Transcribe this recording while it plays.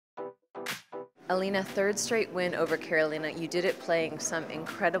Elina, third straight win over Carolina. You did it playing some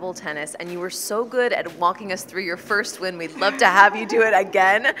incredible tennis, and you were so good at walking us through your first win. We'd love to have you do it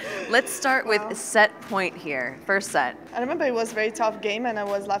again. Let's start with set point here, first set. I remember it was a very tough game, and I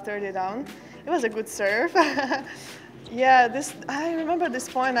was left early down. It was a good serve. Yeah, I remember this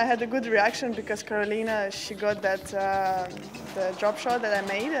point I had a good reaction because Carolina, she got that the drop shot that I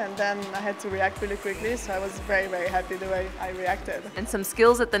made, and then I had to react really quickly, so I was very, very happy the way I reacted. And some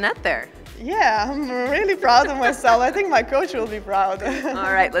skills at the net there. Yeah, I'm really proud of myself. I think my coach will be proud.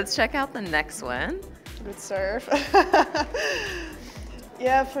 All right, let's check out the next one. Good serve.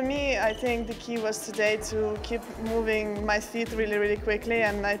 Yeah, for me, I think the key was today to keep moving my feet really, really quickly,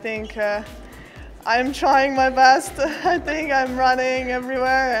 and I think I'm trying my best. I think I'm running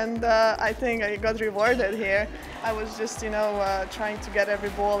everywhere, and I think I got rewarded here. I was just, trying to get every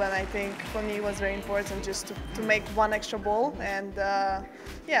ball, and I think for me it was very important just to make one extra ball, and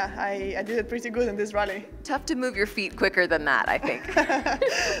yeah, I did it pretty good in this rally. Tough to move your feet quicker than that, I think.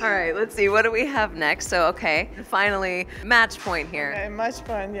 All right, let's see, what do we have next? So, okay, finally, match point here. Okay, match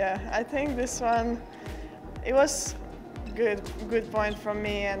point, yeah. I think this one, it was good point from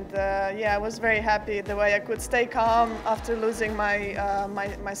me, and yeah, I was very happy the way I could stay calm after losing my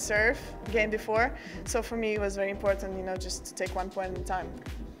my serve game before. So for me, it was very important, just to take 1 point at a time.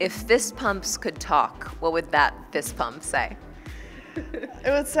 If fist pumps could talk, what would that fist pump say?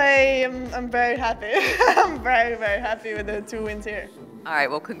 It would say I'm very happy. I'm very, very happy with the 2 wins here. All right,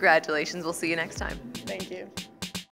 well, congratulations. We'll see you next time. Thank you.